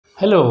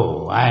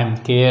Hello, I am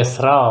K.S.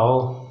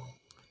 Rao,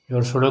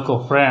 your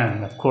Sudoku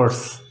friend, of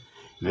course.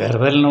 We are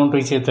well known to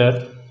each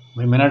other.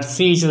 We may not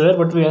see each other,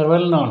 but we are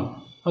well known.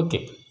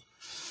 Okay.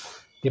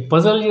 The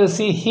puzzle you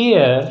see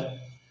here,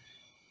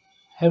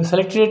 I have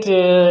selected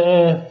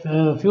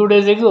a few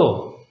days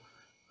ago.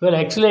 Well,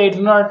 actually, I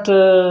do not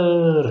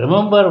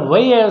remember why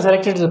I have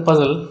selected the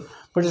puzzle,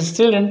 but it's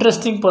still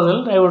interesting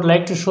puzzle. I would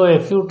like to show a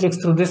few tricks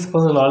through this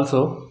puzzle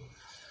also.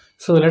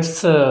 So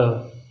let's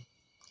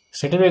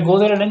straight away go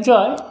there and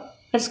enjoy.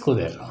 Let's go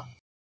there now.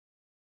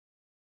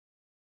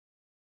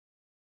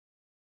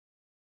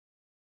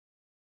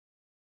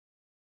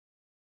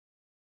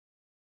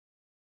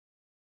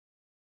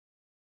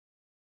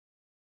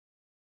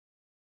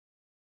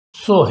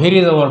 So here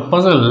is our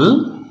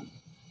puzzle.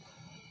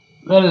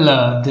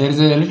 Well, there is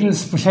a little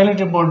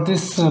speciality about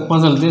this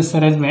puzzle, this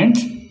arrangement.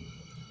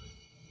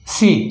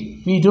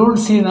 See, we don't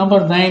see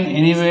number 9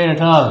 anywhere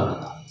at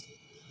all.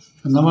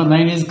 So number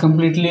 9 is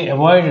completely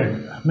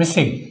avoided,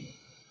 missing.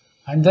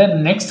 And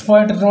then next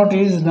point to note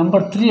is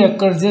number 3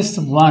 occurs just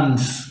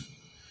once.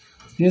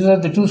 These are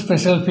the two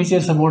special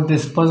features about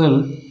this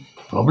puzzle.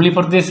 Probably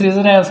for this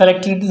reason I have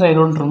selected this, I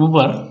don't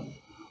remember.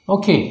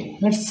 Okay,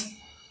 let's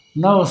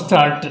now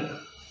start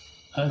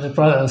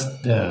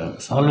the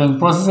solving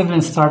process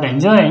and start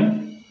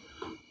enjoying.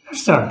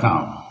 Let's start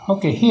now.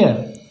 Okay,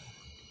 here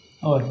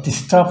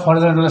this top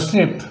horizontal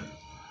strip,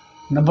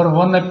 number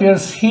 1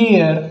 appears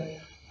here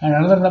and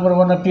another number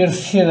 1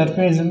 appears here. That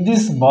means in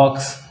this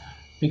box,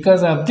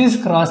 because of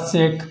this cross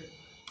check,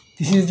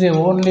 this is the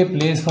only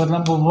place for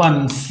number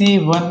 1.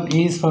 C1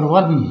 is for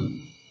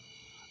 1.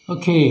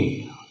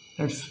 Okay,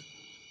 that's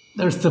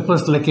the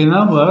first lucky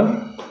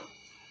number.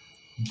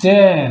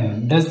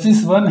 Then, does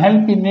this one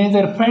help in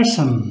either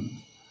fashion?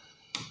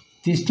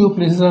 These two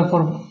places are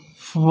for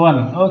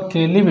 1.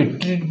 Okay, leave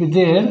it. Let it be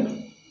there.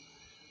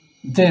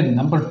 Then,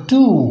 number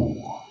 2.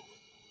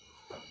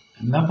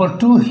 Number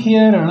 2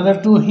 here, another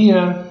 2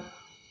 here.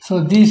 So,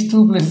 these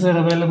two places are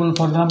available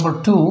for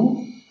number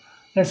 2.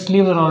 Let's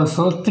leave it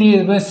also. 3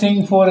 is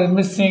missing, 4 is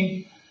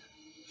missing.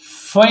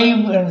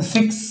 5 and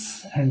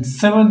 6 and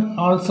 7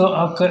 also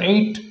occur.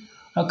 8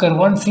 occur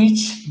once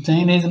each.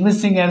 9 is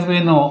missing as we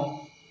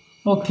know.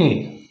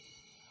 Okay,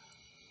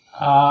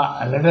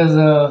 let us,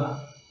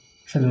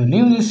 shall we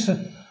leave this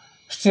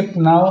strip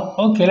now?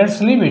 Okay,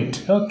 let's leave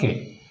it.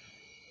 Okay,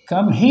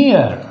 come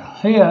here,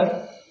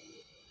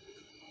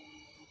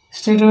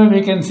 straight away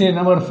we can see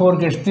number 4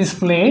 gets this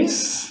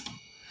place.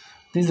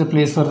 This is the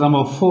place for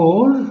number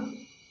 4.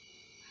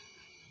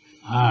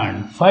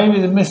 And 5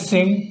 is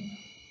missing.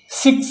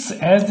 6,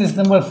 as this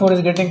number 4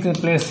 is getting to the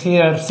place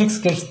here, 6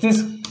 gets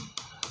this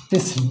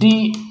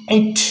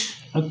D8.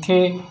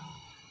 Okay.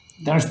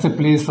 That's the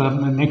place for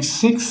the next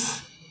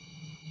 6.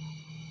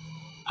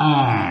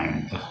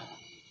 And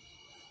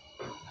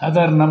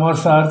other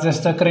numbers are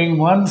just occurring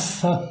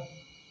once.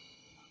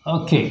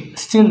 Okay,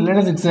 still let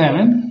us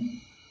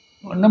examine.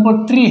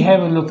 Number 3,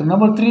 have a look.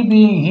 Number 3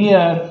 being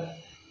here,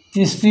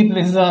 these 3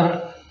 places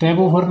are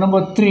taboo for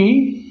number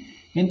 3.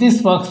 In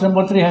this box,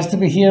 number 3 has to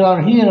be here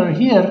or here or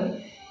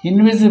here,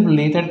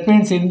 invisibly. That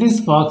means in this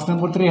box,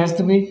 number 3 has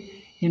to be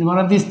in one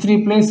of these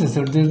 3 places.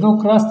 So there is no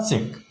cross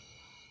check.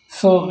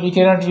 So we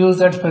cannot use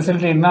that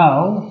facility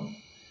now.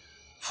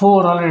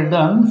 4 already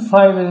done.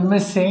 5 is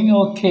missing.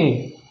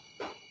 Okay.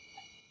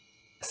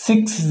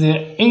 6 is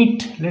there.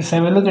 8. Let's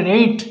have a look at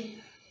 8.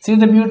 See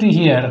the beauty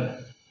here.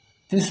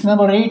 This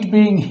number 8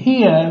 being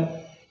here,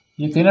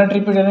 you cannot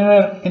repeat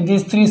anywhere in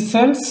these 3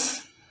 cells.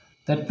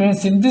 That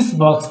means in this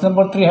box,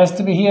 number 3 has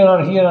to be here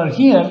or here or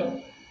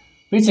here.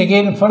 Which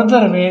again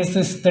further means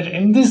that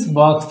in this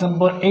box,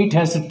 number 8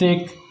 has to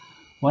take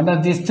one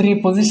of these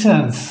 3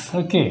 positions.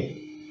 Okay.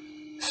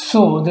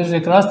 So there is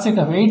a cross check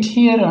of 8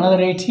 here,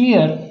 another 8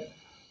 here.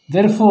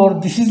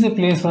 Therefore, this is the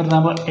place for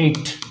number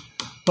 8.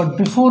 But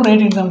before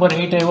writing number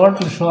 8, I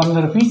want to show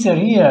another feature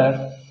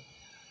here.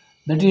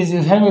 That is,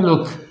 you have a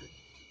look.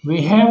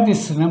 We have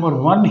this number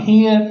 1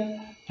 here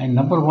and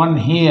number 1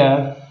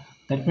 here.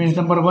 That means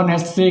number 1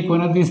 has to take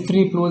one of these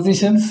 3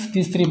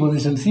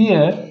 positions,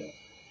 here.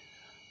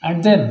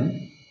 And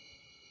then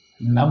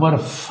number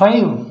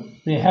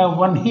 5, we have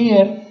 1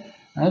 here,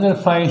 another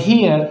 5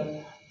 here.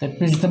 That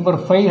means number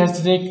 5 has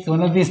to take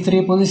one of these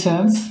 3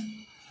 positions.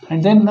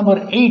 And then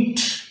number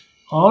 8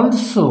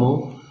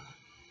 also,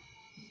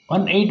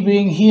 1 8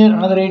 being here,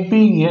 another 8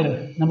 being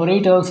here. Number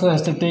 8 also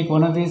has to take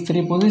one of these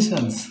 3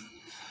 positions.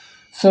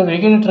 So we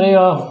get a tray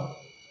of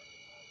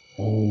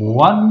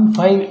 1,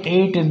 5,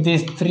 8 in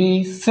these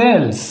 3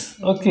 cells.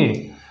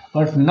 Okay.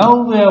 But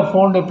now we have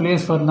found a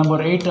place for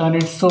number 8 on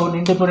its own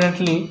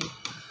independently.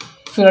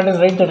 So let us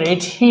write the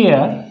 8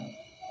 here.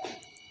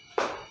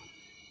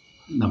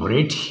 Number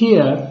 8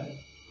 here,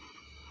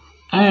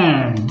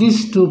 and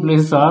these 2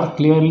 places are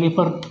clearly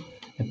for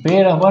a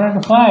pair of 1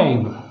 and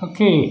 5.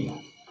 Okay,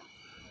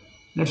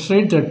 let's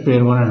write that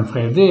pair 1 and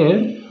 5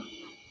 there.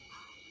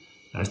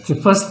 That's the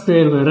first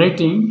pair we're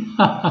writing.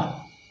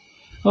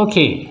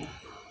 Okay,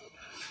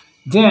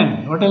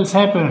 then what else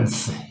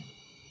happens?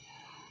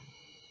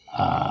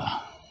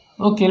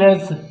 Okay,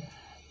 let's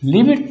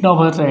Leave it now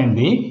for the time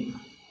being.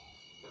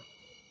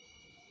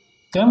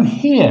 Come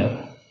here.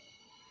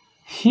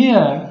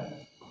 Here,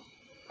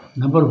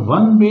 number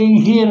 1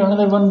 being here,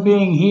 another one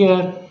being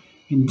here.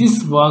 In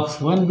this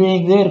box, one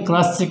being there,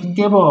 cross-checking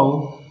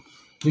above.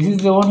 This is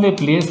the only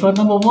place for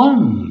number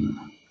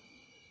 1.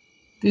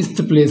 This is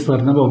the place for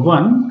number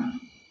 1.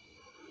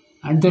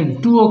 And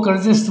then 2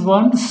 occurs just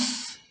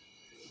once.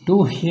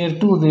 2 here,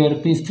 2 there.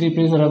 These 3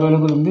 places are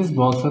available in this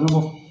box for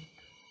number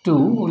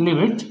 2. Leave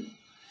it.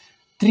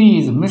 3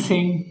 is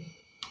missing.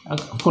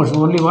 Of course,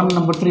 only one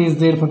number 3 is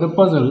there for the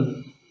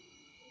puzzle.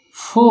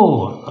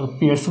 4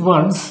 appears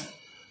once.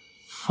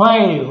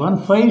 5,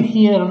 one 5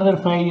 here, another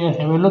 5 here.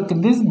 Have a look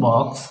in this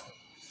box.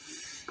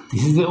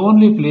 This is the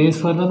only place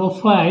for number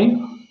 5.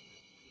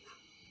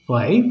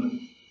 5,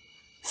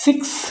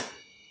 6.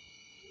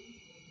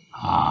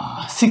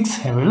 6,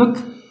 have a look.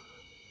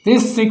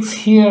 This 6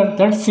 here,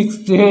 that 6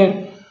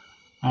 there,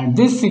 and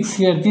this 6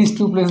 here. These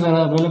 2 places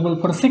are available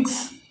for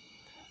 6.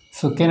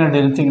 So cannot do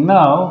anything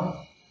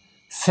now.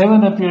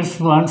 7 appears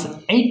once.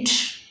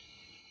 8.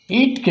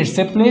 8 gets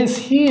a place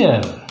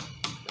here.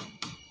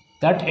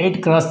 That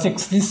 8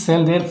 cross-checks this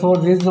cell, therefore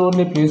this is the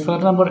only place for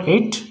number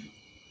 8.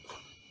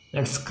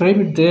 Let's scribe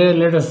it there.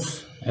 Let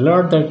us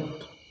allot that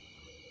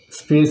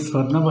space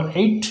for number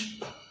 8.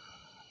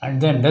 And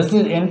then does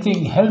this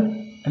anything help?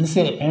 And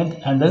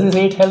does this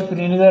 8 help in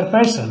any other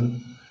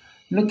fashion?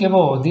 Look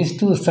above. These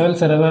 2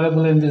 cells are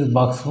available in this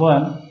box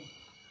 1.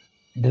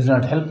 It does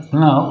not help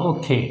now.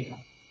 Okay.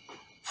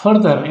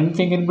 Further,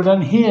 anything can be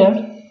done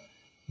here.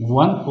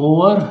 1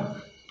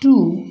 over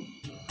 2.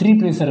 3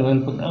 places are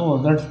available. Oh,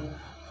 that's...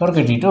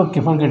 Forget it.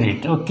 Okay, forget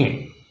it.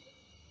 Okay.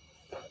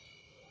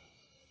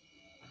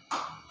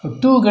 So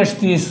 2 gets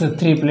these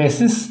 3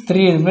 places.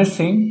 3 is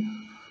missing.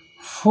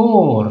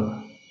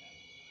 4.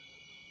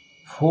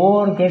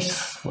 4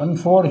 gets 1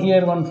 4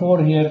 here, 1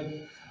 4 here.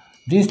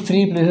 These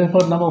 3 places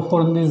for number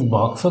 4 in this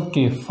box.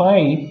 Okay,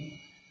 5.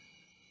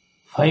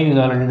 5 is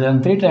already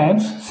done 3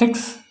 times.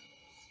 6.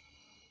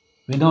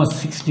 We know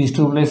 6 these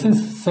 2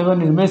 places.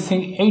 7 is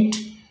missing. 8.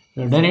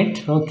 We have done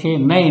it. Okay,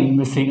 9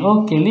 missing.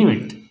 Okay, leave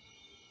it.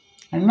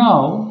 And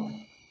now,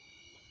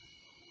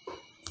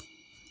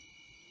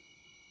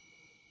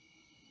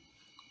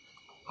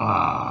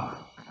 I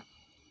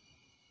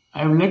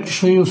would like to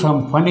show you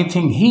some funny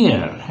thing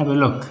here. Have a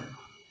look.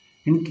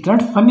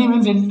 Not funny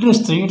means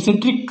interesting, it's a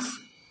trick.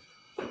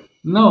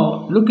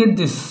 Now, look at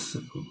this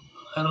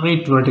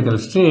right vertical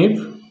strip.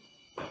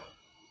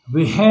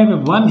 We have a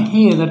 1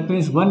 here, that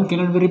means 1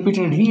 cannot be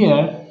repeated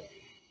here.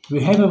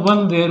 We have a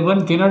 1 there,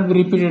 1 cannot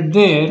be repeated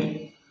there.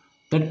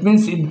 That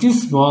means in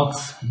this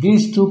box,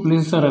 these 2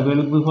 places are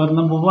available for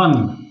number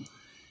 1.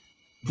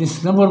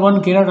 This number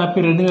 1 cannot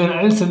appear anywhere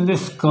else in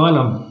this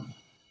column.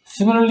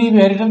 Similarly, we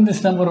have written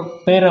this number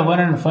pair of 1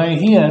 and 5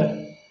 here.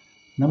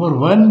 Number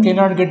 1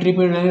 cannot get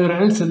repeated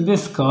anywhere else in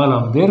this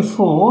column.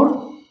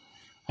 Therefore,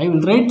 I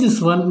will write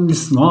this one in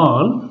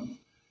small,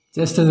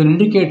 just as an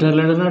indicator,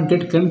 let us not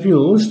get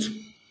confused.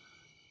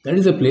 That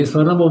is the place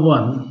for number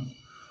 1.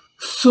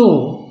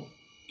 So,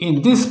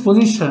 in this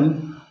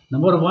position,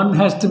 number 1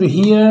 has to be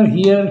here,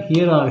 here,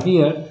 here or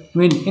here. I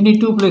mean, any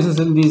 2 places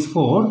in these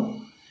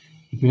 4.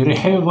 If you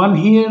have 1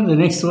 here, the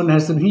next one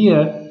has to be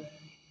here.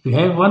 If you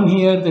have 1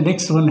 here, the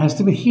next one has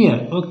to be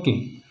here.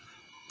 Okay.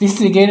 This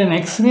is again an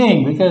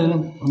X-wing because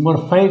number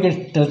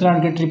 5 does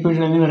not get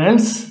repeated anywhere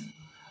else.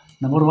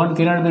 Number 1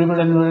 cannot be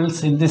repeated anywhere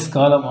else in this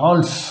column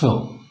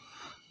also.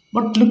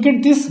 But look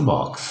at this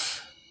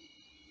box.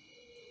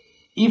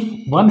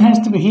 If 1 has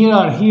to be here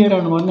or here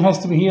and 1 has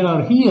to be here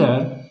or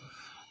here,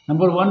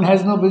 number 1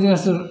 has no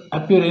business to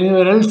appear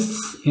anywhere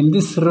else in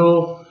this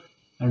row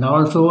and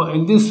also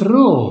in this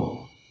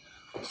row.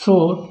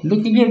 So,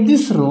 looking at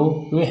this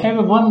row, we have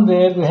a 1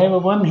 there, we have a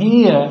 1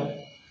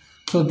 here.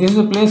 So, this is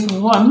a place for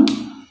 1.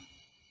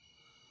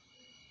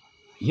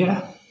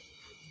 Yeah.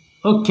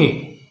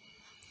 Okay.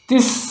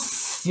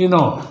 This,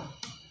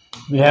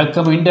 we have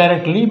come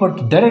indirectly,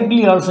 but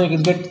directly also you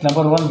can get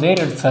number 1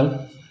 there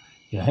itself.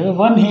 You have a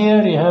 1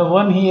 here, you have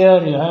 1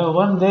 here, you have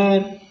 1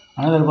 there.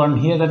 Another 1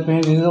 here, that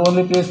means this is the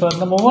only place for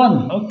number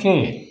 1.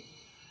 Okay.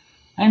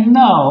 And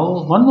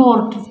now, one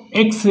more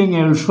X-wing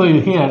I will show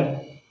you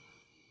here.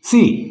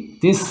 See,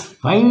 this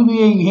 5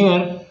 being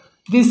here,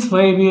 this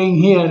 5 being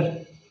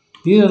here,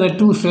 these are the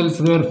 2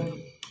 cells where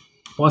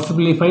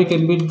possibly 5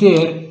 can be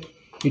there.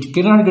 It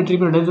cannot get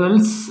repeated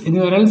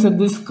anywhere else in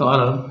this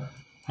column.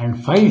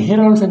 And 5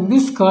 here also in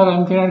this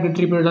column cannot get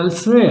repeated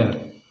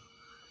elsewhere.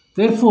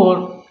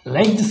 Therefore,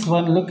 like this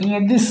one, looking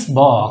at this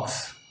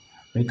box,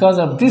 because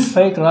of this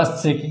 5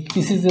 cross-check,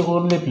 this is the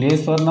only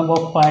place for number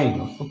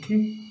 5.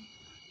 Okay.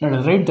 Let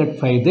us write that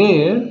 5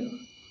 there.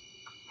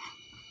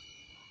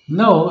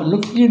 Now,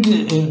 looking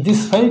at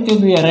this 5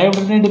 can be arrived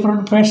in a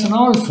different fashion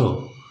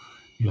also.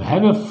 You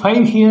have a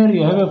 5 here,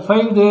 you have a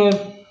 5 there,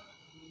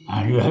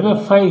 and you have a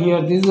 5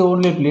 here. This is the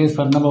only place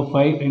for number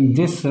 5 in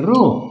this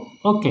row.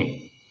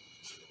 Okay.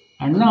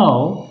 And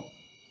now,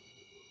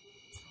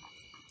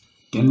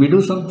 can we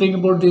do something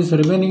about these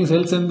remaining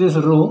cells in this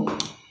row?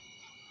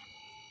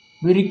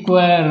 We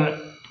require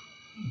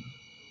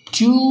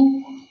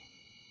 2,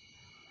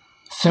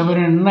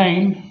 7 and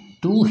 9,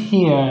 2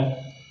 here,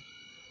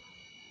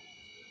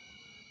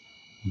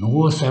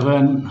 no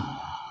 7,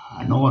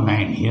 no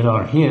 9 here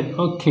or here.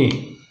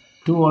 Okay,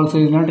 2 also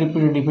is not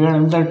repeated. If you had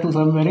another 2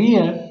 somewhere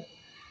here,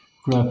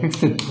 could have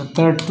fixed it. The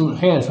third 2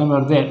 here,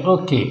 somewhere there.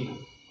 Okay.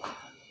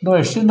 No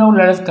issue. Now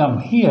let us come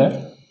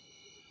here.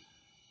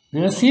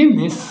 We have seen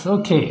this.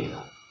 Okay.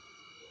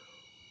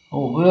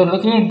 Oh, we were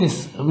looking at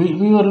this.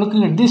 We were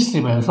looking at this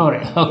strip. I'm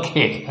sorry.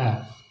 Okay.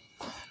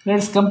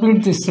 Let's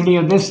complete the study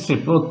of this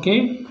strip.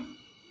 Okay.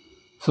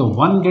 So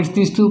 1 gets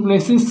these 2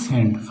 places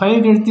and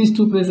 5 gets these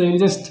 2 places. I will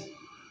just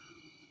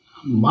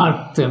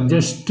mark them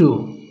just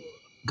to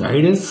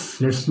guide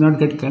us. Let's not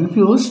get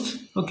confused.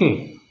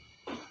 Okay.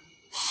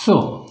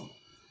 So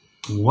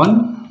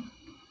 1,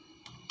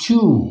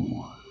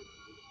 2,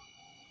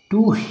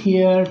 2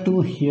 here,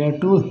 2 here,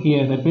 2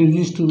 here. That means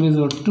these 2 places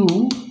are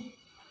 2.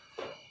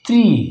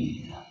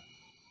 3.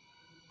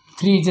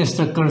 3 just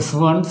occurs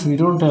once. We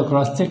don't have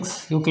cross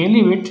checks. Okay,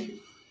 leave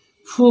it.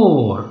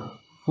 4.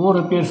 4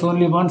 appears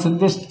only once in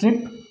this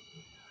strip.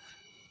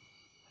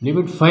 Leave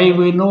it. 5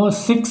 we know.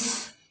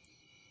 6.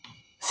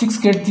 6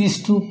 get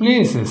these 2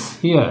 places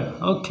here.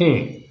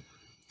 Okay.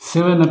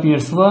 7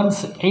 appears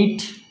once.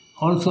 8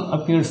 also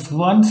appears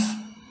once.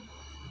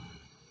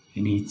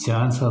 Any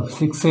chance of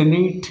 6 and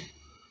 8?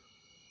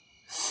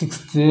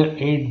 6 there,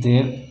 8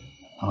 there.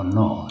 Oh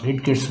no,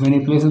 it gets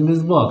many places in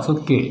this box.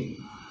 Okay.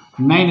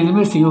 9 is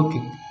missing.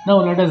 Okay. Now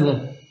let us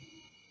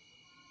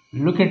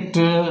look at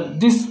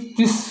this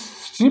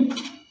strip.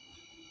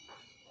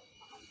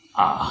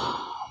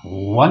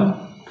 1,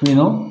 we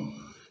know.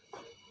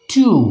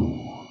 2.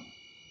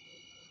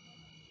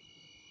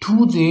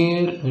 2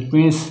 there. It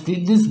means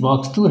this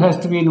box 2 has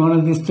to be in one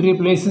of these 3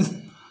 places.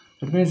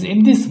 That means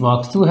in this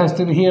box 2 has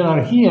to be here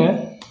or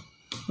here.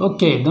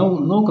 Okay.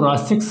 No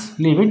cross checks.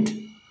 Leave it.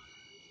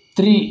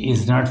 3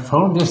 is not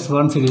found. Just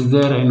once it is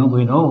there,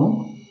 we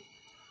know.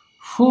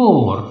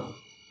 4.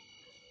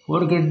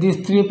 4 get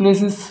these 3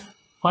 places.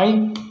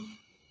 5.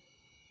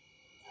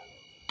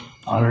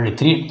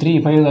 Already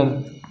 3, 5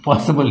 are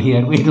possible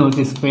here. We know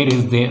this pair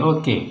is there.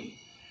 Okay.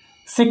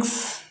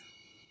 6.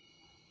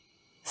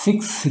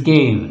 6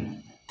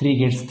 again. 3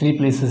 gets 3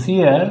 places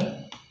here.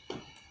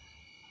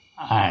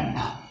 And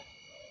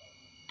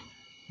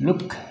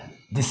look,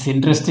 this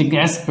interesting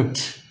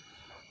aspect.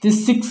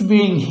 This 6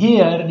 being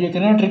here, you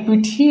cannot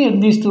repeat here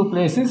in these 2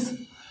 places.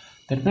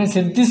 That means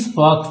in this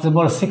box, the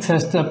number 6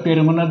 has to appear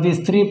in one of these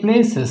 3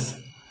 places.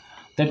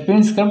 That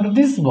means come to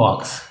this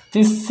box.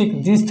 These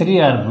 3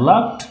 are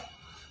blocked.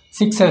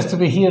 6 has to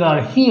be here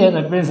or here.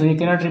 That means we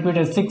cannot repeat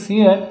a 6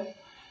 here.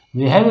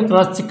 We have a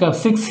cross check of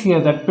 6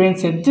 here. That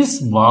means in this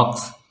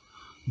box,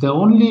 the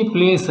only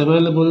place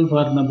available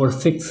for number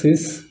 6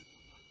 is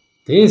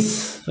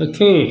this.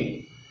 Okay.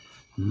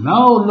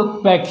 Now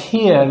look back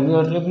here. We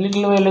were a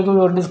little while ago we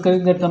were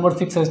discussing that number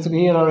 6 has to be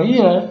here or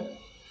here.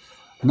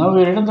 Now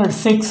we written that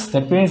 6.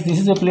 That means this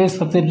is a place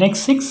for the next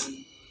 6.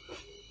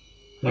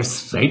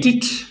 Let's write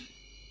it.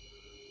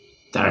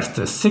 That's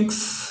the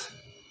 6.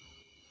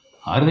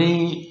 Are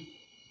we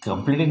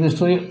completing the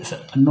story?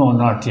 No,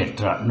 not yet.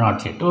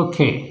 Not yet.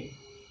 Okay.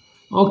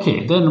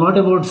 Okay. Then what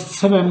about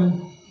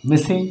 7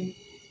 missing?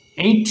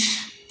 8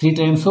 3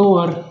 times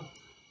over.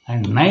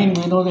 And 9,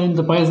 we know that in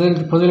the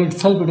puzzle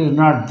itself it is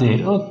not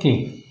there.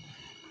 Okay.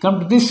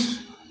 Come to this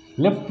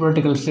left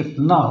vertical strip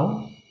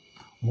now.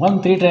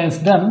 1 3 times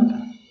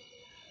done.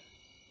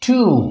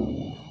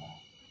 2.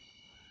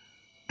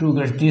 2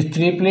 gets these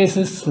 3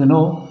 places. We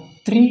know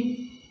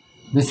 3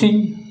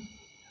 missing.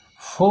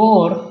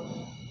 4.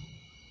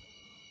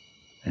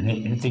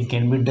 Anything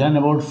can be done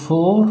about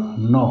 4?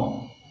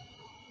 No.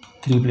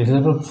 3 places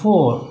about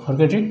 4.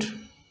 Forget it.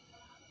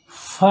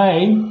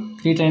 5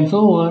 3 times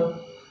over.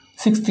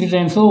 6 3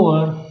 times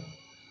over.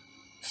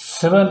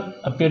 7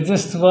 appears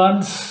just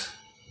once.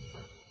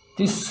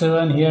 This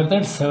 7 here,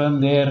 that 7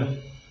 there.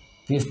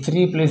 These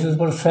 3 places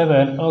for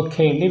 7.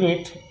 Okay, leave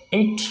it.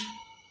 8.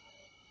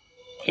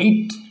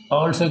 8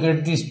 also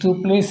get these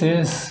 2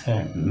 places.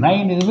 And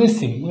 9 is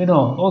missing. We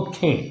know.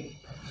 Okay.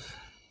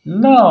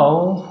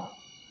 Now,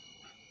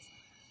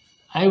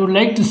 I would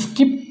like to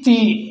skip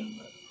the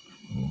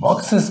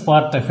boxes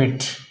part of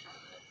it,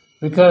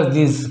 because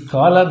these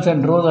columns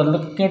and rows are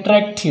looking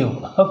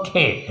attractive.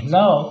 Okay,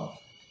 now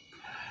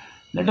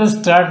let us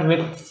start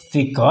with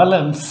the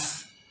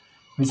columns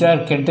which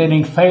are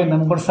containing 5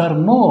 numbers or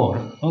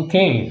more.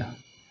 Okay,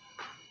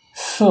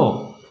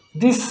 so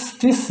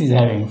this is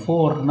having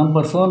 4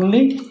 numbers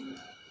only.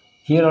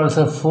 Here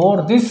also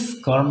 4. This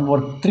column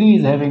number 3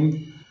 is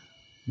having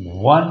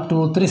 1,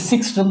 2, 3,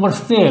 6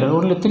 numbers there.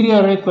 Only 3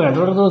 are required.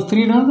 What are those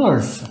 3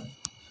 numbers?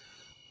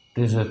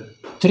 There is a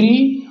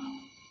 3,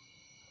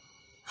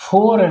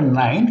 4 and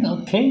 9.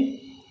 Okay.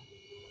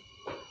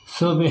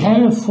 So we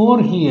have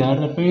 4 here.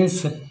 That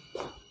means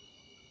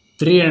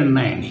 3 and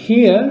 9.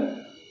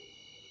 Here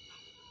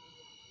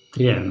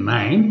 3 and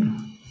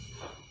 9.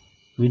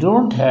 We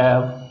don't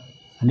have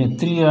any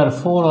 3 or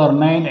 4 or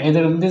 9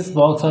 either in this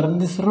box or in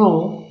this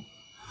row.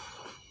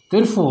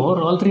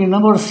 Therefore, all 3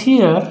 numbers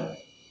here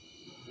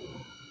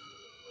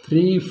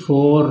 3,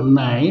 4,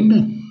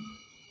 9.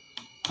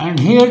 And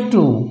here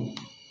too,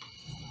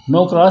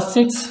 no cross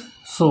checks.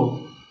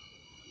 So,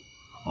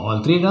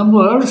 all three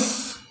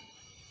numbers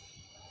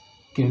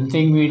can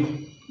think with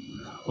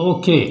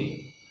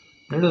okay.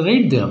 Let us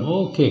write them.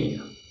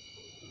 Okay.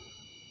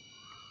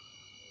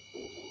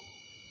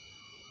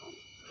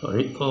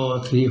 Sorry. Oh,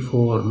 3,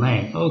 4,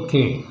 9.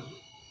 Okay.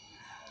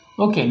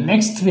 Okay.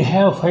 Next, we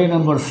have 5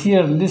 numbers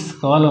here in this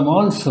column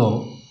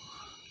also.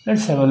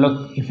 Let's have a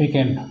look if we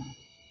can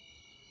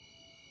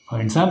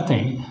find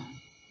something.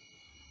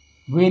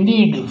 We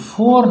need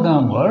 4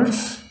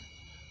 numbers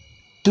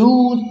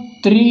 2,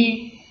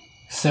 3,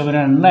 7,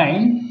 and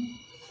 9.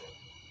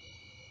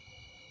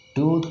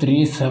 2,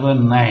 3,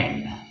 7,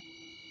 9.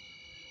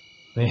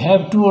 We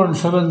have 2 and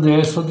 7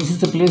 there, so this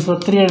is the place for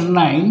 3 and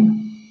 9.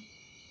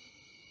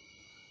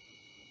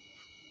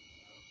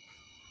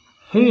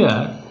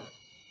 Here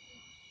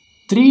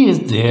 3 is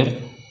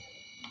there,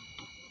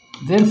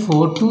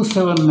 therefore 2,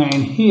 7,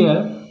 9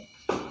 here.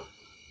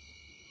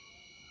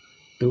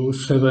 2,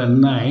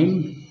 7,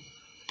 9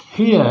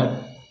 here.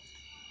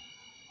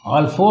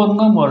 All 4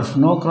 numbers,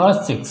 no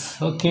cross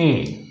checks.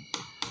 Okay.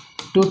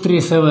 2, 3,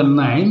 7,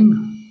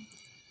 9.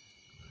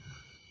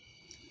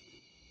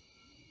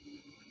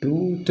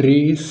 2,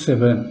 3,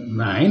 7,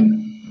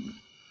 9.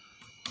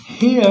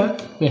 Here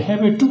we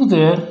have a 2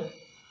 there.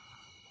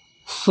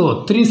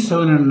 So 3,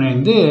 7, and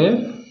 9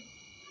 there.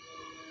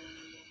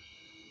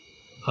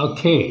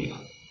 Okay.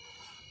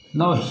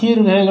 Now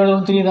here we have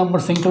got 3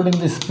 numbers including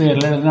this pair.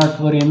 Let us not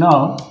worry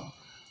now.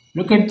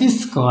 Look at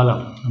this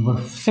column,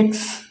 number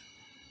 6.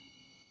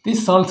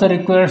 This also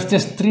requires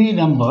just 3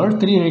 numbers.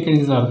 3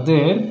 vacancies are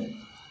there.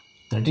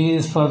 That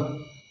is for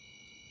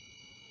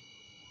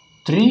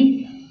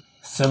 3,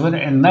 7,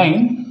 and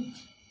 9.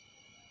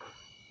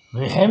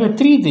 We have a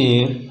 3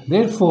 there.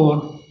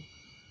 Therefore,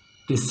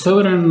 the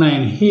 7 and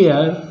 9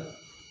 here.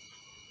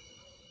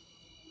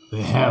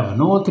 We have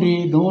no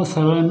 3, no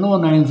 7, no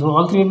 9. So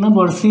all 3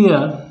 numbers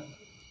here.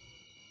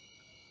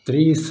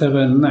 3,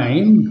 7,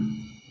 9.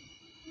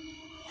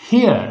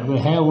 Here we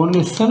have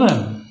only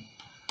 7.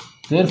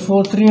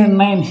 Therefore 3 and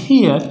 9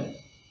 here.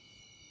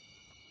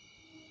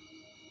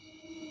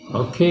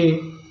 Okay.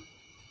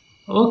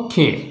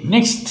 Okay.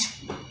 Next.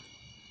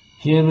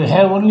 Here we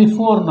have only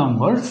 4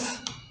 numbers.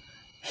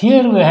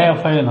 Here we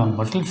have 5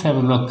 numbers. Let's have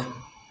a look.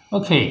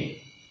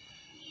 Okay.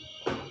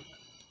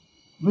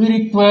 We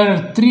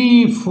require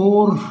 3,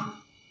 4,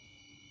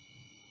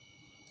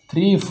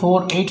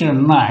 8,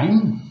 and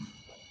 9.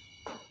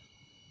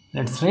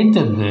 Let's write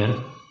them there.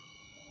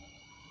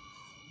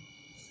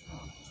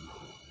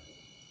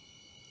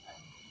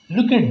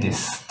 Look at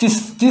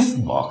this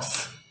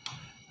box.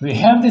 We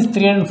have this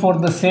 3 and 4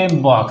 in the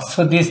same box.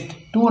 So these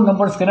 2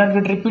 numbers cannot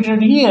get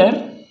repeated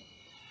here.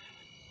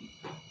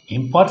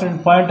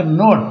 Important point to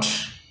note.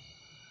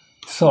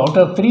 So out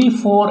of 3,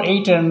 4,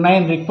 8, and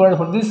 9 required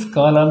for this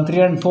column,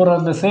 3 and 4 are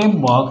in the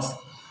same box.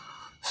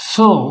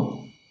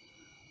 So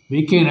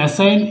we can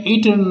assign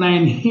 8 and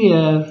 9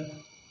 here.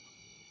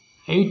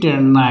 8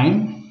 and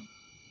 9.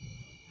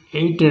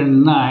 8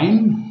 and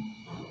 9.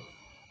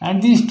 And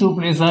these 2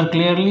 places are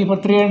clearly for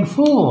 3 and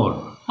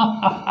 4.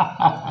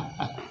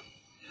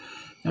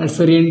 That's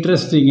very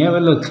interesting. Have a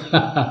look.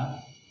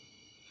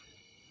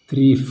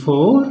 3,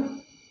 4.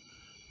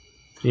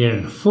 3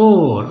 and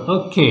 4.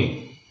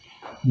 Okay.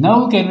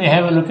 Now can we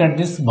have a look at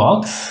this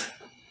box?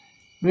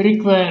 We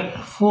require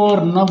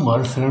 4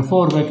 numbers. There are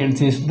 4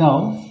 vacancies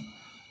now.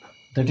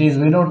 That is,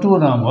 we know 2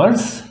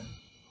 numbers.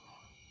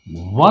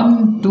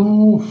 1,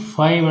 2,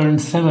 5, and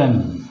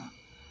 7.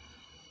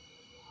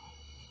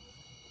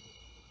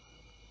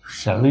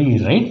 Shall we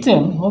write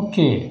them?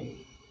 Okay.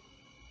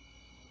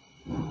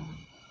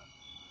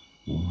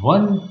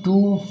 1,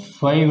 2,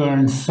 5,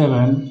 and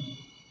 7.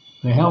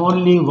 We have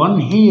only 1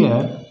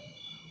 here.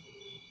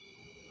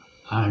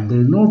 And there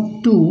is no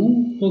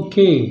 2.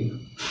 Okay.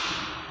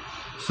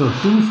 So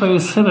 2,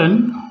 5,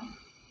 7.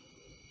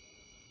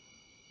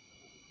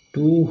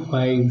 2,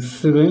 5,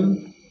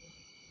 7.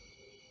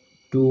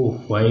 2,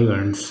 5,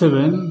 and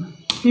 7.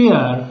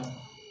 Here.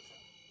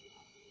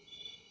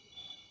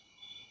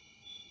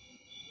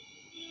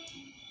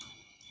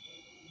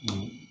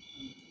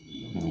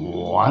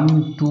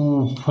 1,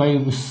 2,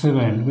 5,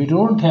 7. We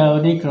don't have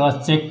any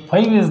cross check.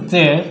 5 is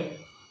there.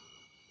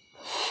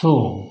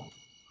 So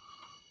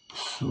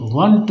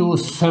 1, 2,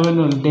 7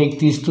 will take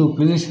these 2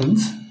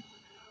 positions.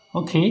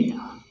 Okay.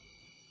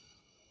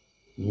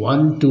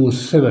 1, 2,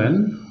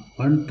 7.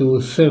 1,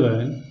 2,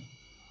 7.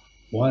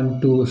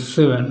 1, 2,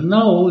 7.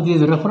 Now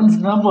these reference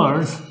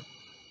numbers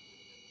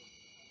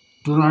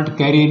do not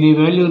carry any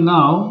value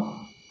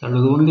now. That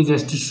was only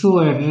just to show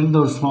I written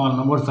those small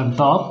numbers on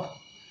top.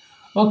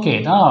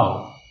 Okay,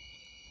 now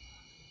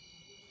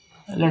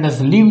let us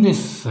leave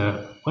this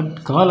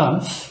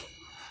columns.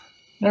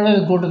 Let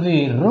us go to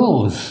the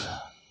rows.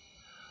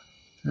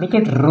 Look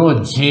at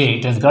row J.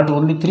 It has got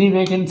only 3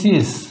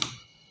 vacancies.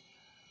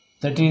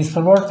 That is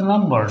for what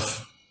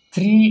numbers?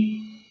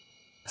 3,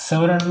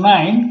 7, and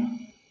 9.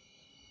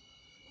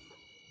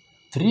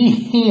 3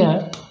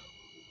 here.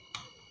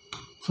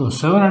 So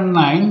 7 and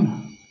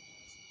 9.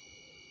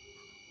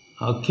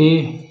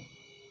 Okay.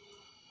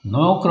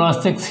 No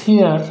cross checks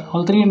here.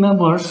 All three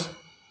numbers.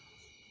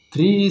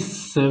 3,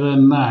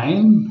 7,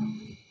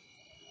 9.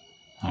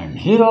 And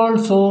here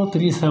also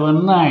 3,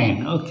 7,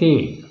 9.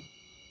 Okay.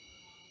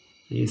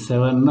 3,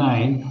 7,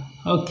 9.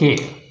 Okay.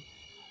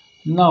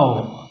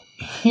 Now,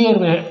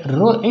 here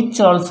row H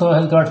also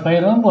has got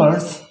 5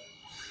 numbers.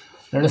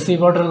 Let us see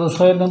what are those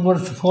 5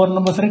 numbers, 4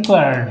 numbers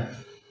required.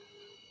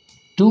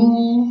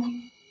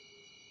 2,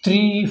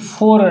 3,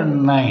 4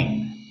 and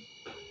 9.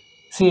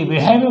 See, we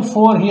have a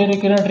 4 here, you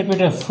cannot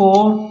repeat a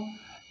 4.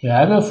 You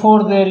have a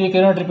 4 there, you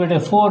cannot repeat a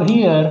 4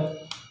 here.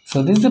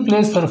 So this is the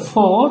place for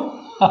 4.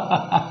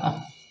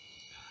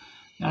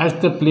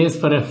 That's the place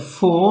for a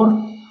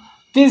 4.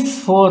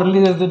 This 4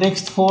 leaves the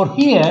next 4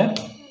 here.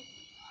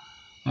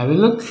 Have a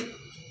look.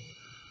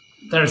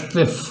 That's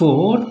the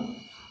 4.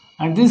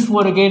 And this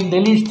 4 again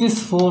deletes this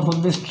 4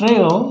 from this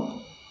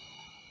trio.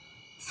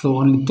 So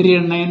only 3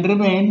 and 9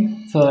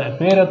 remain. So a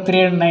pair of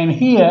 3 and 9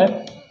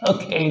 here.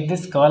 Okay,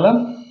 this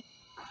column.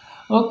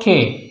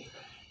 Okay.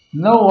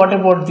 Now what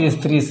about these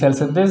 3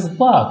 cells in this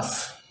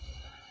box?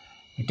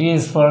 It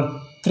is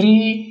for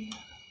 3,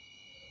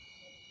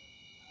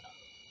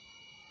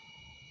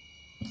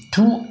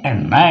 2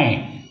 and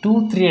 9.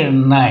 2, 3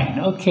 and 9.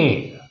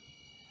 Okay.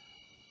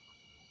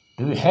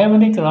 Do we have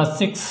any cross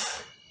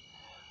checks?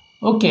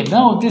 Okay,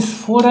 now this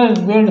 4 has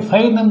made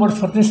 5 numbers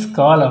for this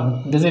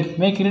column. Does it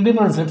make any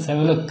difference? Let's have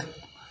a look.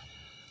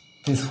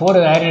 This 4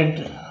 has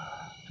added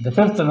the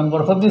 5th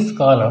number for this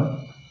column.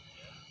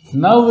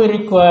 Now we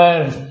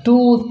require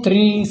 2,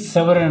 3,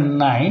 7 and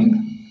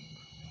 9.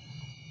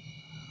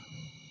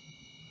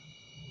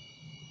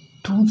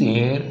 2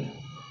 there,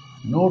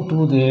 no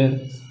 2 there,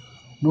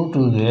 no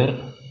 2 there.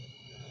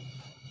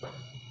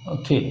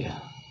 Okay.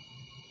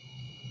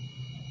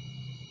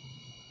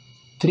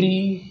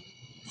 3,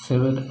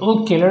 7.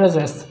 Okay, let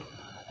us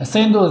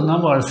assign those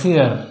numbers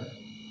here.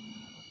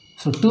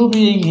 So 2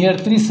 being here,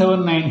 3,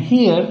 7, 9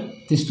 here,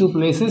 these 2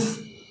 places.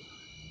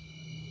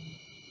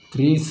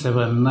 3,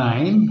 7,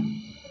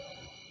 9.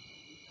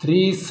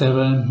 3,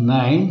 7,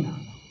 9.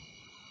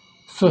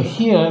 So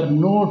here,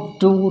 no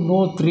 2,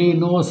 no 3,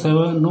 no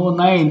 7, no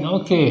 9.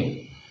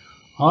 Okay.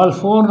 All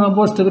 4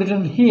 numbers to be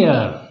written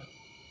here.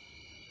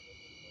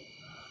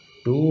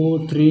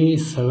 2, 3,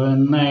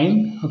 7,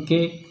 9.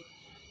 Okay.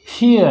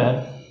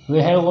 Here,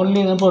 we have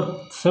only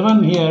number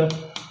 7 here.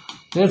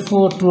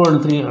 Therefore, 2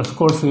 and 3. Of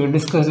course, we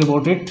discussed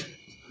about it.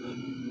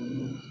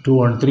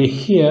 2 and 3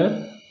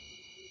 here.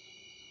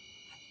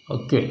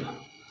 Okay.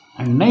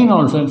 And 9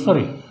 also. I'm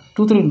sorry.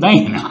 2, 3,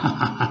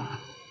 9.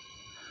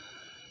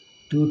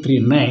 2, 3,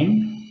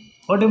 9.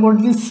 What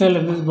about this cell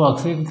in this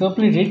box? We can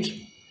complete it.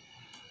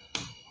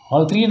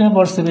 All 3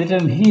 numbers are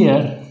written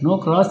here. No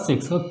cross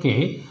checks.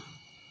 Okay.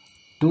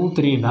 2,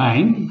 3,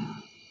 9.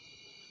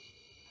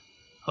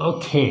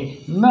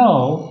 Okay.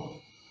 Now,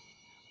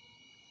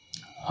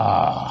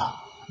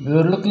 we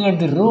were looking at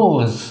the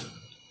rows.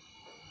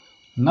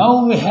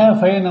 Now we have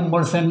 5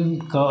 numbers in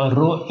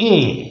row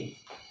A.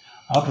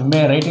 After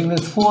writing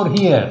this 4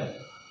 here.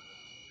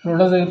 So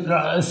let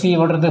us see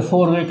what are the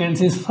 4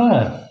 vacancies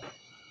for.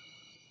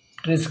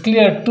 It is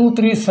clear 2,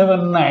 3,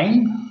 7,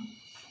 9.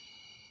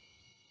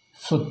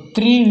 So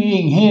 3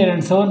 being here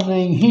and 7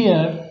 being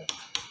here.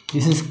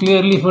 This is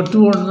clearly for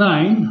 2 and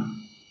 9.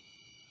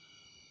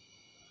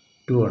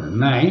 2 and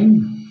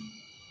 9.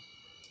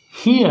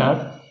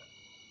 Here,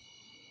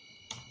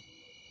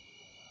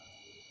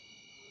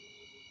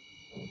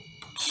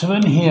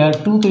 7 here,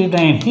 2, 3,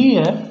 9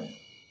 here.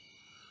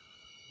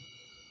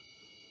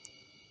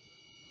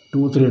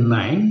 2, 3,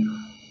 9.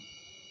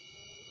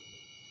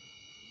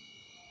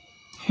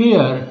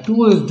 Here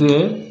 2 is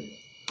there.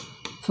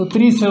 So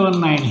 3, 7,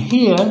 9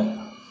 here.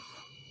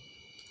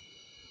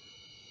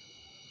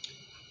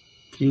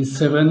 3,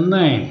 7,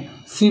 9.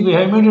 See, we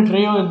have made a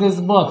trio in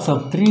this box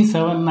of 3,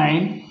 7,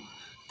 9.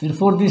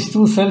 Therefore, these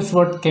 2 cells,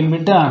 what can be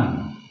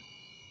done?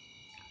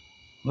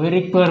 We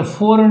require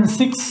 4 and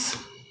 6.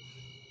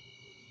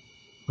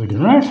 We do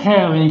not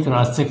have any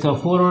cross check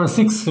of 4 or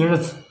 6. Let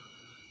us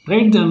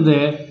write them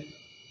there.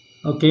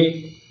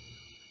 Okay.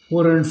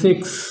 4 and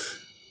 6.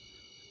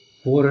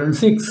 4 and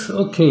 6.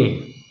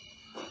 Okay.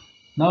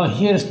 Now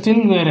here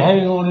still we are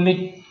having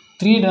only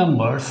 3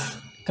 numbers.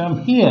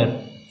 Come here.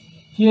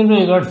 Here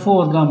we got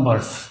 4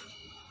 numbers.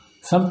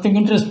 Something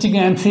interesting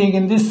I am seeing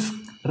in this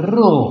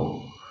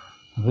row.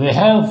 We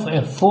have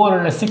a 4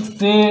 and a 6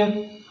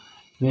 there.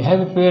 We have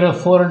a pair of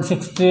 4 and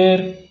 6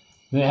 there.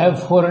 We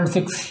have 4 and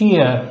 6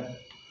 here.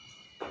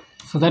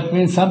 So that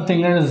means something.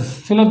 Let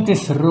us fill up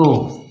this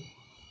row.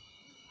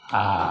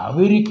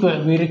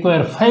 We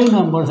require 5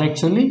 numbers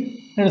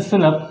actually. Let us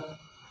fill up.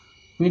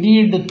 We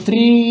need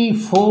 3,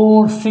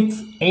 4,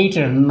 6, 8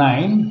 and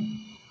 9.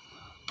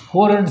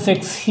 4 and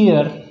 6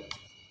 here.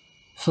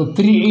 So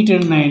 3, 8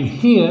 and 9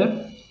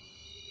 here.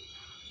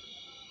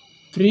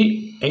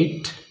 3,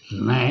 8,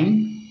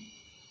 9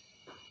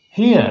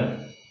 here.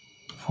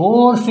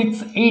 4,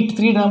 6, 8,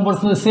 3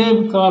 numbers in the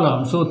same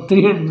column. So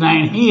 3 and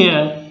 9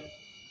 here.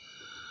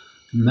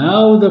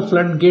 Now the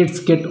floodgates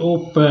get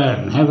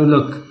open. Have a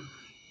look.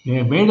 We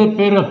have made a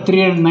pair of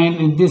 3 and 9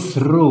 in this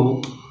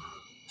row.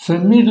 So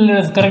immediately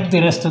let us correct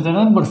the rest of the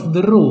numbers in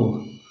the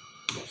row.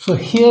 So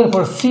here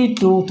for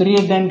C2, 3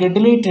 and 9 get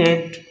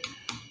deleted.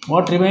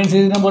 What remains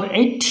is number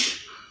 8.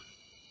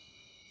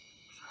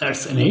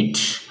 That's an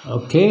 8.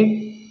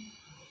 Okay.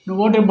 Now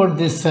what about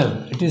this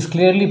cell? It is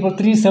clearly for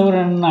 3, 7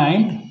 and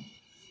 9.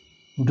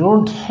 We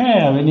don't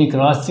have any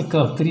cross check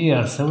of 3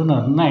 or 7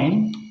 or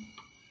 9.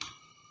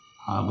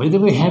 By the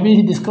way, have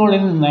we discovered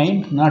any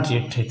 9? Not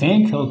yet, I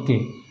think.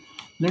 Okay.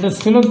 Let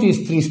us fill up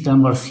these 3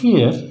 numbers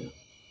here.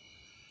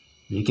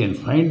 We can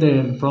find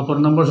the proper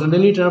numbers and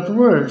delete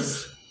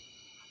afterwards.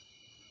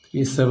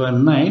 3,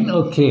 7, 9.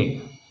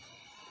 Okay.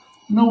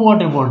 Now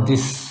what about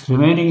this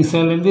remaining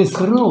cell in this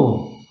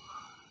row?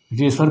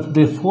 It is for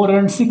the 4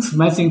 and 6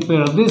 matching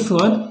pair of this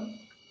one.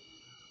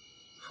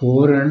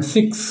 4 and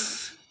 6.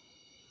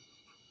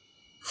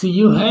 See,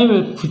 you have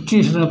a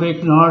situation of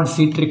an odd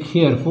C trick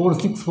here. 4,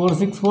 6, 4,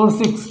 6, 4,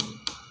 6.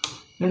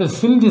 Let us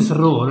fill this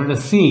row. Let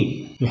us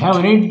see. We have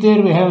an 8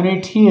 there. We have an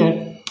 8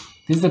 here.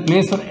 This is the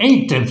place for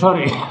 8. I'm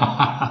sorry.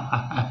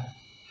 I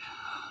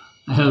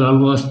have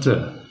almost...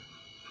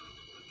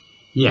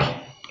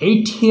 yeah.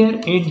 8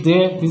 here, 8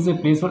 there. This is the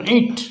place for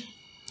 8.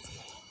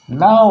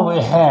 Now we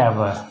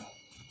have...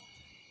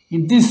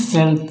 in this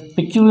cell,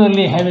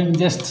 peculiarly having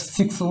just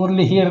 6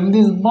 only here in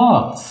this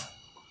box.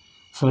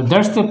 So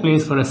that's the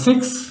place for a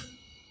 6.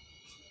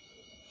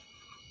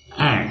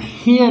 And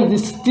here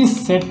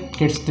this set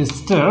gets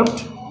disturbed.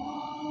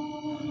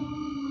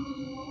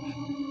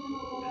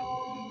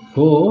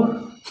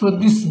 4. So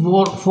this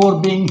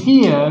 4 being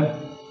here,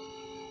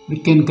 we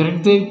can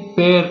correct the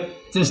pair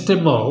just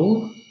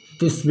above.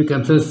 This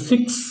becomes a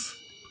 6.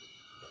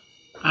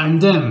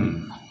 And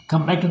then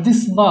come back to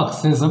this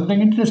box. There's something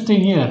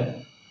interesting here.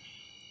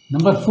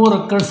 Number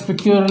 4 occurs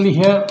peculiarly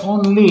here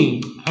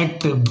only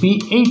at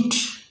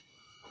B8.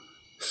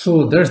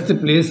 So that's the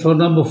place for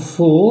number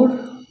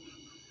 4.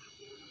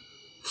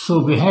 So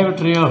we have a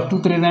tray of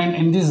 2, 3, 9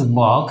 in this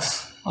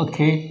box.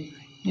 Okay.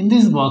 In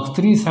this box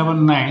 3,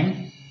 7,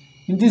 9.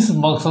 In this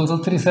box also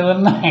 3,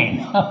 7,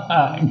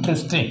 9.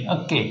 Interesting.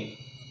 Okay.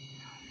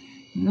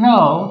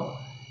 Now,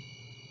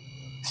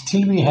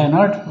 still we have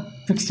not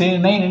fixed any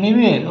 9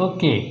 anywhere.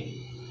 Okay.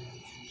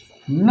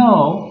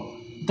 Now,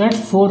 that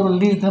 4 will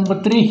leave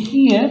number 3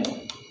 here.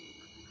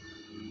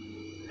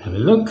 Have a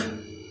look.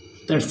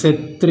 That's a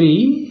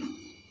 3.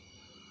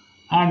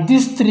 And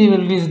this 3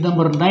 will leave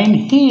number 9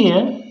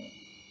 here.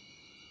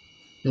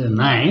 The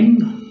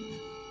 9.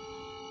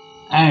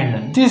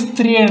 And this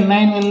 3 and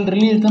 9 will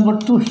release number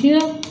 2 here.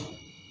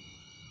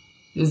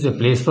 This is the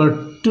place for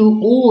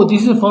 2. Oh,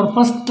 this is for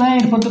first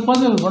line for the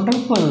puzzle.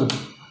 Wonderful.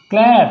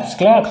 Claps,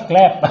 claps,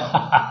 clap.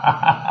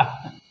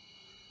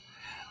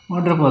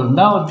 Wonderful.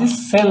 Now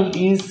this cell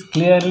is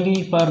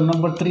clearly for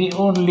number 3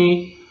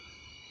 only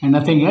and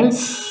nothing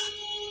else.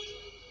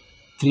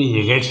 3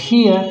 you get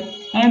here.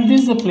 And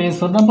this is the place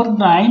for number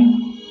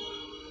 9.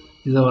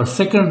 This is our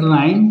second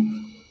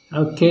 9.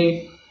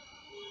 Okay.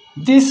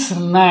 This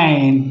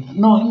 9,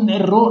 no, in the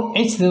row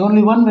H there is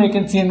only one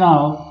vacancy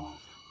now.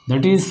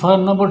 That is for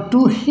number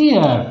 2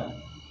 here.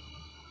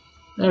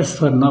 That's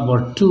for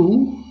number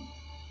 2.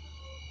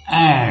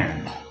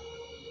 And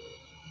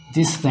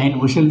this 9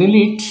 we shall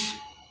delete.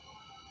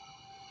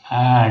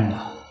 And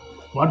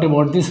what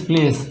about this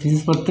place? This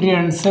is for 3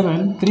 and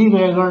 7. 3 we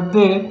have got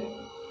there.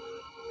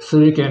 So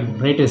we can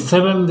write a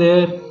 7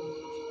 there.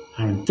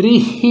 And 3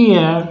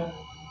 here.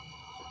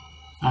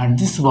 And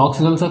this box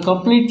is also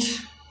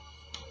complete.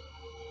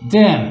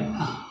 Then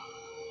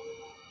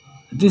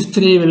this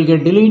 3 will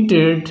get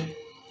deleted.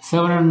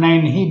 7 and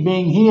 9 he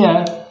being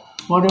here.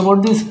 What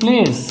about this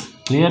place?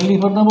 Clearly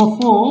for number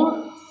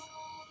 4.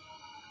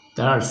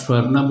 That's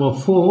for number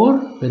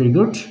 4. Very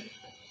good.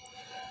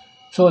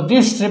 So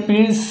this step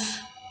is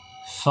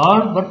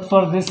solved, but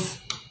for this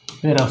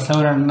pair of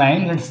 7 and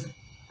 9,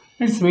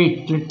 let's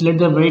wait. Let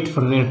them wait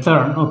for their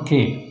turn.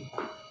 Okay.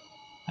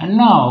 And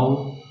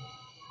now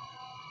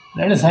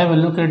let us have a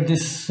look at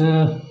this.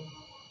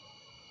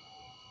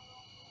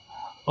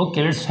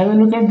 Okay, let's have a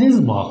look at this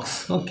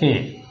box.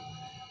 Okay.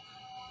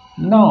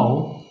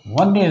 Now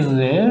 1 is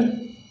there.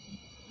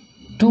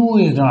 2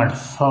 is not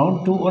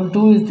found. 1,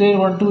 2 is there.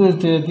 1, 2 is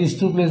there. These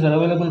 2 places are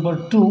available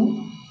for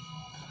 2.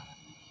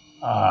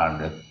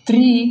 And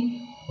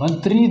 3,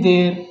 1, 3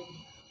 there.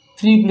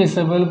 3 places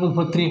available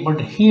for 3.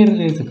 But here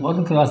is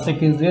one cross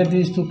check is there.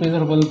 These 2 places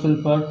are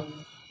available for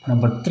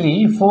number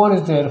 3. 4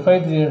 is there.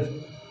 5 is there.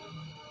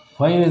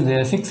 5 is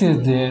there. 6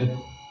 is there.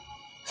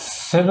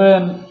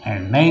 7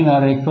 and 9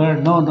 are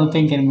required. No,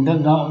 nothing can be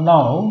done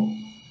now.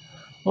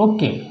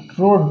 Okay,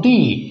 row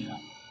D.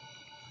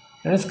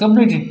 Let us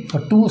complete it for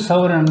 2,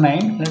 7 and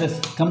 9. Let us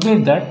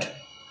complete that.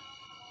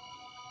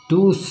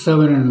 2,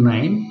 7 and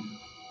 9.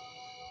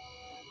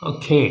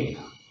 Okay.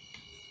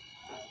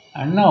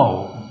 And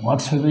now,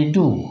 what shall we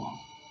do?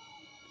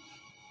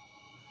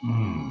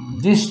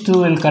 This 2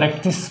 will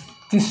correct this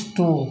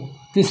 2,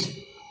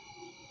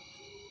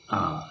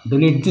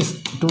 delete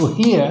this 2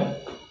 here.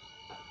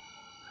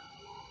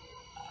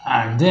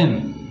 and then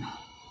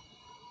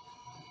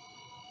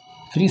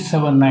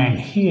 379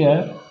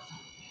 here.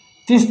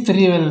 This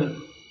 3 will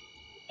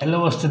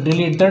allow us to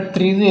delete that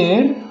 3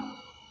 there.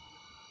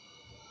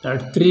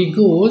 That 3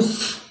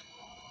 goes.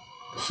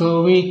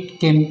 So we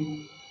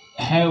can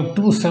have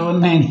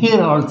 279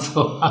 here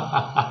also.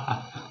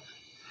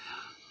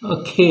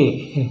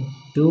 Okay,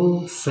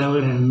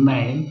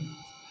 279.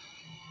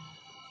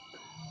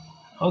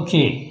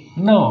 Okay,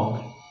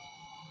 now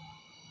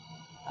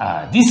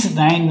this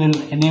 9 will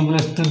enable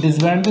us to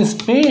disband this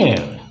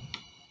pair.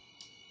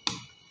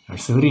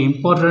 That's a very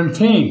important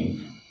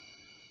thing.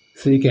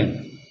 So you can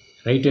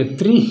write a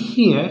 3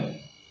 here,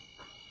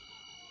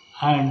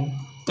 and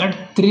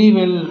that 3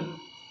 will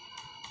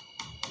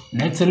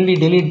naturally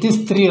delete this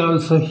 3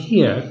 also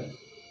here.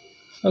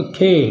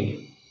 Okay,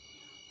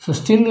 so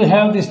still we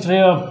have this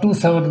tray of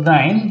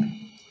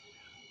 279.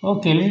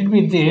 Okay, let it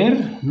be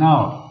there.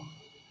 Now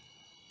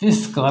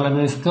this column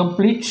is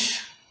complete.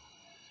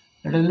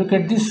 Let us look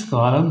at this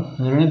column. Is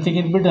there anything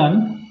can be done?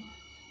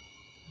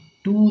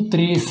 2,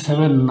 3,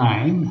 7,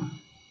 9.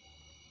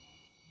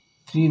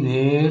 3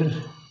 there,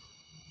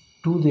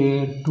 2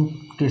 there, 2,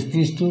 just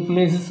these 2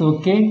 places.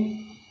 Okay.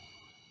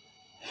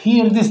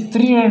 Here this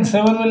 3 and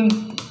 7 will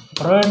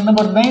provide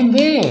number 9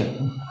 there.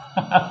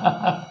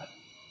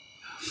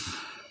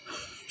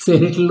 It's a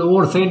little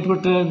oversight,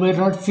 but we have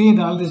not seen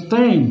all this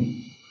time.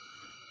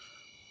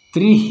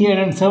 3 here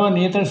and 7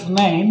 here, that's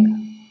 9.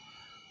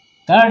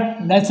 That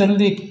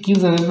naturally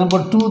gives us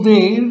number 2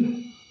 there.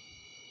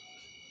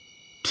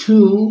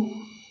 2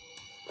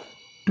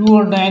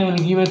 or 9 will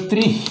give a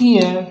 3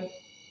 here.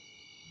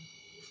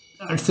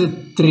 That's a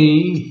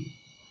 3.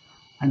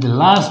 And the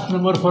last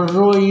number for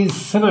row is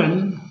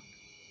 7.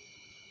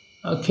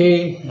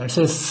 Okay, that's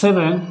a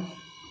 7.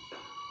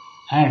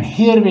 And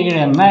here we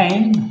get a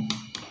 9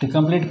 to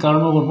complete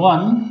column number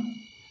 1.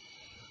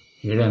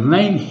 We get a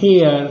 9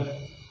 here.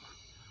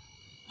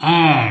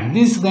 And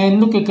this 9,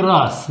 look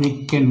across,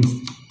 we can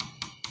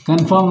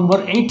confirm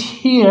number 8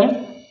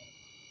 here.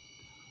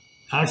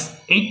 That's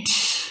 8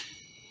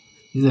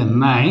 is a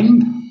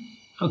 9.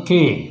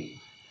 Okay.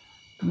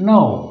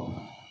 Now,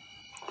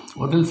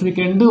 what else we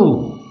can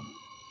do?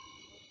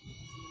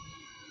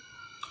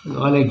 It's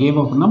all a game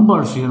of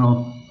numbers, you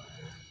know.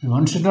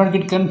 One should not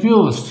get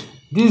confused.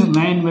 This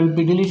 9 will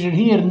be deleted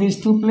here in these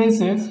 2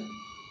 places.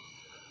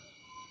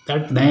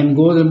 That 9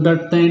 goes and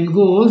that 9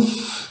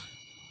 goes.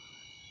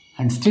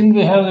 And still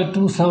we have the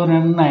 2, 7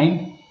 and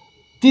 9.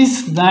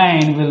 This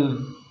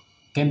 9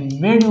 can be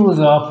made use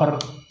of for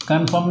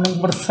confirm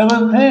number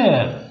 7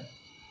 there.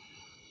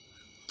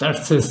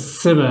 That's a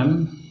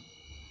 7.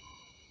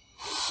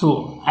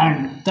 So,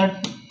 and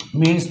that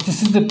means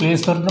this is the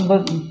place for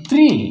number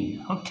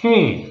 3.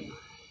 Okay.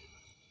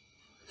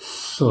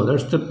 So,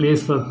 that's the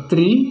place for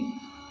 3.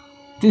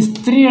 This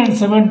 3 and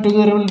 7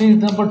 together will leave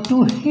number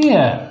 2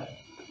 here.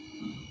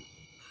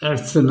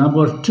 That's the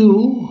number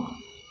 2.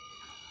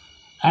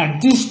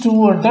 And this 2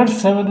 or that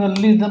 7 will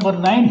leave number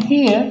 9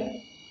 here.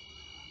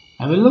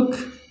 Have a look.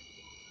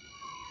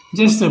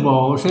 Just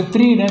about, say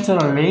 3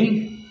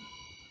 naturally.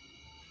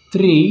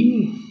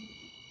 3.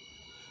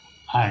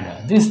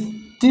 And this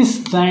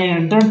 9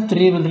 and that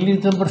 3 will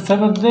release number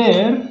 7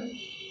 there.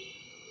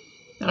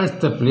 That's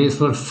the place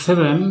for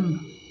 7.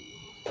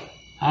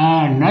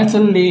 And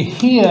naturally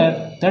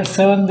here, that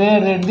 7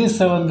 there and this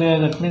 7 there,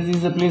 that means this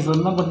is the place for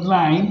number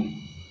 9.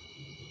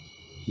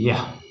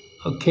 Yeah,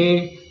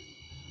 okay.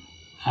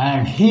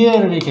 And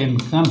here we can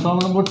confirm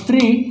number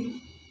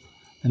 3.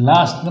 The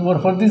last number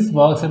for this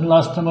box and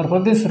last number for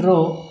this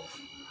row.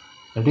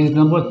 That is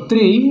number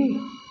 3.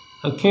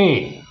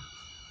 Okay.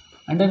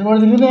 And then what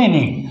is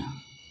remaining?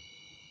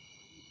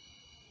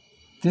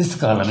 This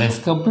column is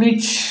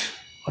complete.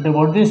 What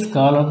about this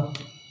column?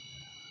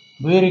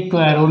 We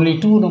require only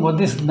 2 number.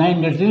 This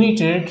 9 gets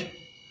deleted.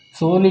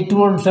 So only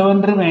 2 and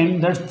 7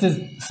 remain. That's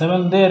the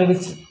 7 there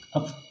which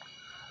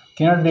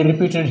cannot be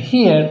repeated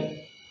here.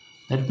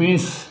 That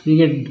means we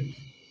get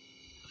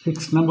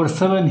fixed number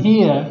 7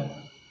 here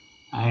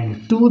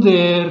and 2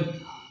 there.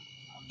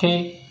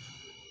 Okay.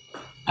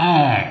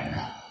 And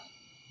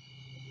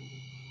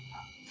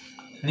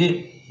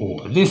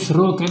this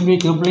row can be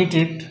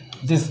completed.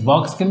 This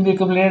box can be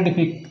completed if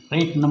we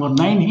write number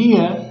 9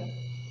 here.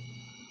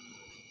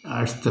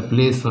 That's the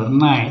place for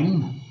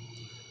 9.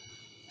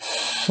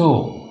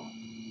 So,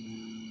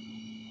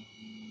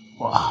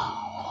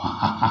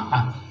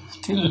 wow.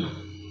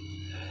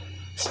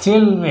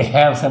 Still we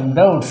have some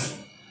doubts.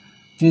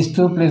 These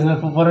 2 places are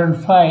 4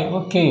 and 5.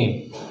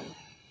 Okay.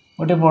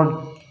 What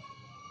about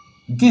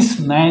this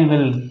 9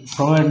 will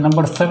provide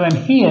number 7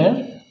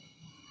 here.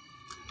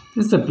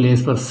 This is the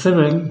place for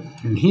 7.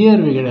 And here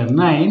we get a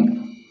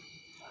 9.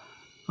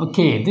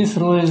 Okay. This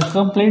row is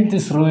complete.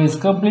 This row is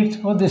complete.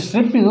 Oh, this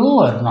step is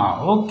over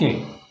now.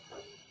 Okay.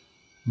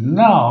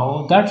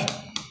 Now that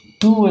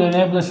 2 will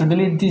enable us to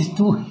delete these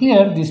 2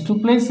 here. These 2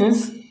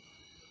 places.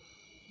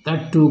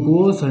 That 2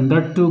 goes and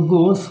that 2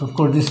 goes. Of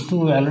course, this 2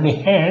 we already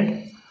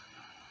had.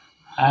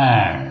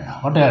 And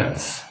what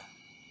else?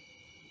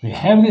 We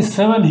have this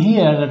 7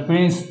 here. That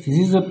means this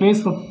is the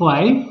place for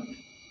 5.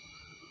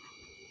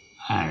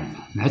 and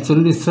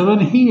naturally 7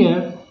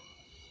 here.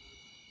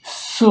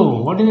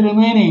 So what is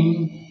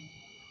remaining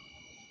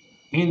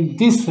in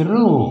this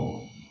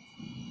row?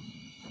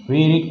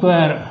 We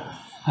require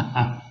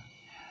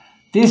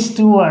this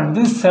 2 and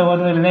this 7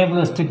 will enable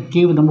us to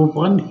give number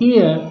 1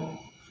 here,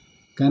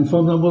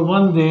 confirm number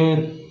 1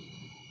 there,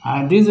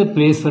 and this is a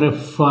place for a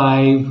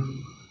 5,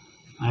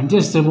 and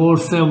just about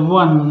say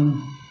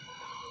 1.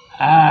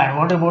 And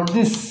what about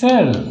this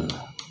cell?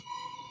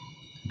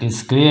 It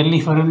is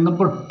clearly for a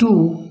number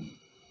 2.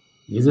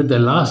 Is it the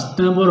last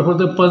number for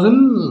the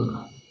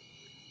puzzle?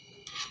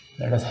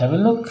 Let us have a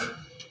look.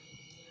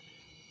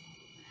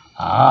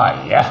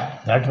 Yeah,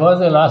 that was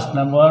the last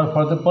number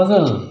for the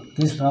puzzle,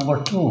 this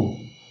number 2.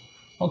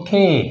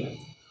 Okay,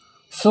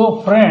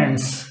 so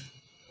friends,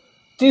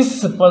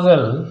 this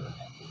puzzle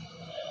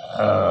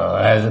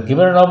has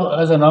given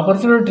as an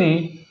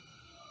opportunity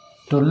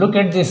to look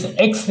at this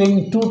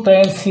x-wing 2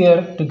 times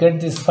here to get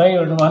this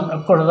 5 and 1.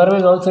 Of course,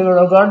 otherwise also you would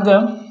have got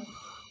them,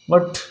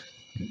 but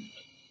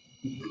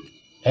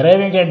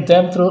arriving at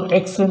them through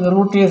x-wing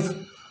route is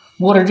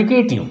more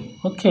educative.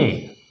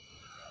 Okay.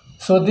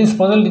 So this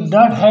puzzle did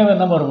not have a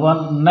number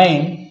 1,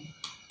 9,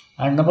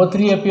 and number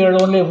 3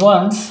 appeared only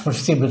once. But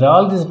see, with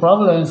all these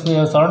problems, we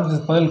have solved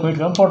this puzzle quite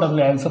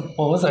comfortably, I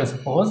suppose.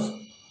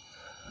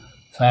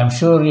 So I am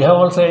sure you have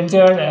also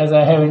enjoyed as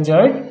I have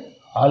enjoyed.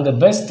 All the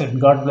best and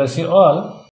God bless you all.